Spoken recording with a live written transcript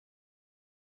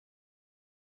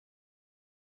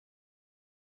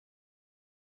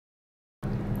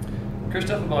Chris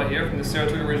here from the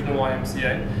Saratoga Regional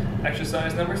YMCA.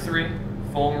 Exercise number 3,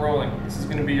 foam rolling. This is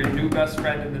going to be your new best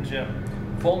friend in the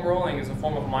gym. Foam rolling is a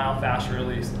form of myofascial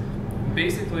release.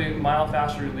 Basically,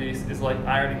 myofascial release is like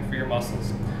ironing for your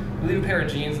muscles. You leave a pair of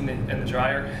jeans in the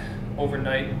dryer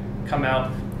overnight, come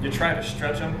out, you try to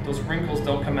stretch them, those wrinkles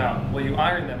don't come out. Well, you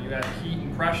iron them, you add heat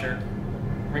and pressure,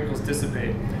 wrinkles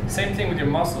dissipate. Same thing with your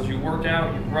muscles. You work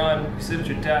out, you run, you sit at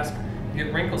your desk, you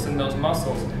get wrinkles in those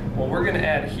muscles. Well, we're going to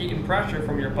add heat and pressure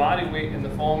from your body weight in the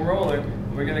foam roller,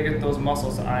 and we're going to get those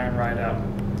muscles to iron right out.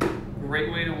 Great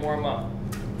way to warm up.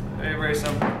 Very, very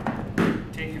simple.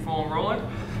 Take your foam roller,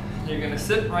 you're going to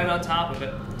sit right on top of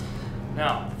it.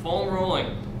 Now, foam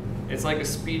rolling, it's like a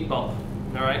speed bump,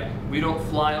 all right? We don't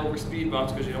fly over speed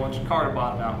bumps because you don't want your car to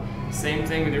bottom out. Same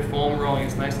thing with your foam rolling.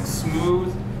 It's nice and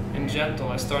smooth and gentle.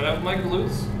 I start out with my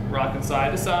glutes, rocking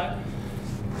side to side,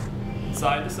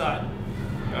 side to side,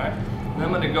 all right? And I'm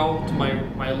going to go to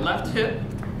my left hip,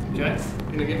 okay? I'm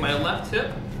going to get my left hip,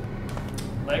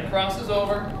 leg crosses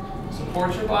over,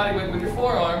 support your body weight with your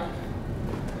forearm,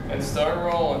 and start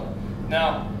rolling.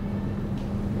 Now,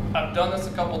 I've done this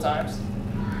a couple times,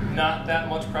 not that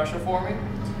much pressure for me.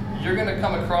 You're going to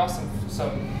come across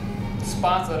some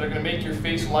spots that are going to make your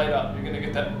face light up. You're going to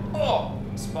get that oh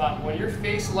spot. When your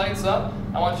face lights up,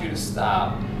 I want you to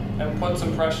stop and put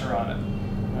some pressure on it.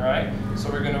 All right? So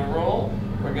we're going to roll.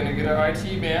 We're going to get our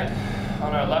IT band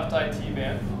on our left IT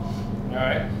band. All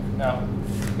right? Now,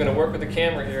 I'm going to work with the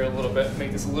camera here a little bit,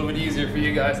 make this a little bit easier for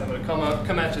you guys. I'm going to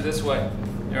come at you this way.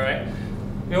 All right?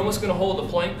 You're almost going to hold the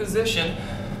plank position,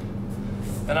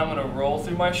 and I'm going to roll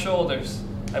through my shoulders.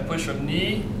 I push from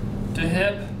knee to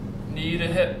hip, knee to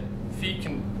hip. Feet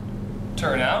can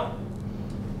turn out,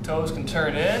 toes can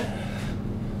turn in.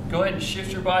 Go ahead and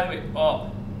shift your body weight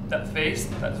up. That face,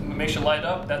 that makes you light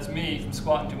up, that's me from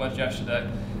squatting too much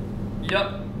yesterday.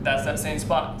 Yep, that's that same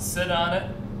spot. Sit on it,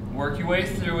 work your way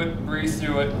through it, breathe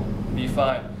through it, be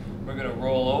fine. We're gonna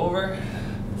roll over.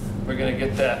 We're gonna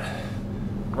get that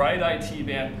right IT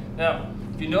band. Now,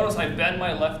 if you notice I bend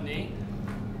my left knee,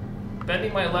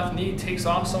 bending my left knee takes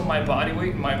off some of my body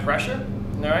weight and my pressure,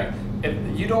 all right?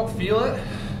 If you don't feel it,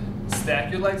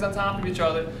 stack your legs on top of each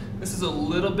other. This is a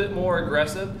little bit more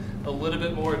aggressive, a little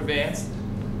bit more advanced.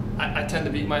 I tend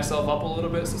to beat myself up a little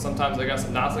bit, so sometimes I got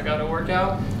some knots I gotta work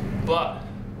out. But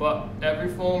every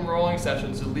foam rolling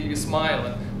session should leave you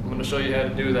smiling. I'm gonna show you how to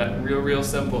do that, real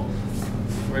simple.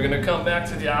 We're gonna come back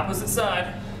to the opposite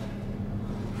side.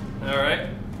 All right,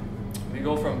 we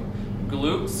go from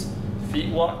glutes,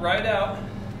 feet walk right out,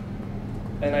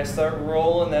 and I start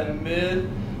rolling that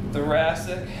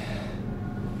mid-thoracic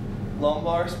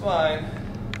lumbar spine,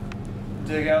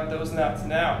 dig out those knots.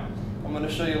 Now, I'm going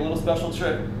to show you a little special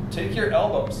trick. Take your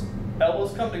elbows.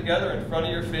 Elbows come together in front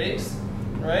of your face,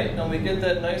 right? And we get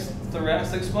that nice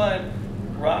thoracic spine.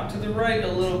 Rock to the right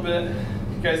a little bit.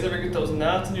 You guys ever get those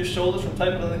knots in your shoulders from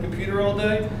typing on the computer all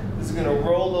day? This is going to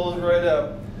roll those right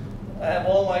up. I have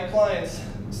all my clients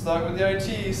start with the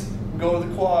ITs, go with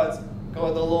the quads, go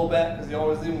with the low back, because you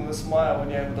always leave them with a smile when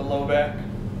you have the low back.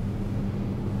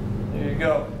 There you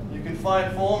go. You can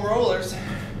find foam rollers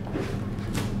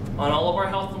on all of our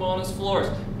health and wellness floors.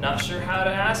 Not sure how to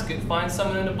ask it? Find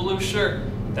someone in a blue shirt.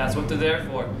 That's what they're there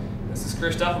for. This is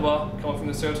Chris coming from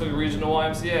the Saratoga Regional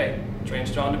YMCA. Train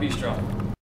strong to be strong.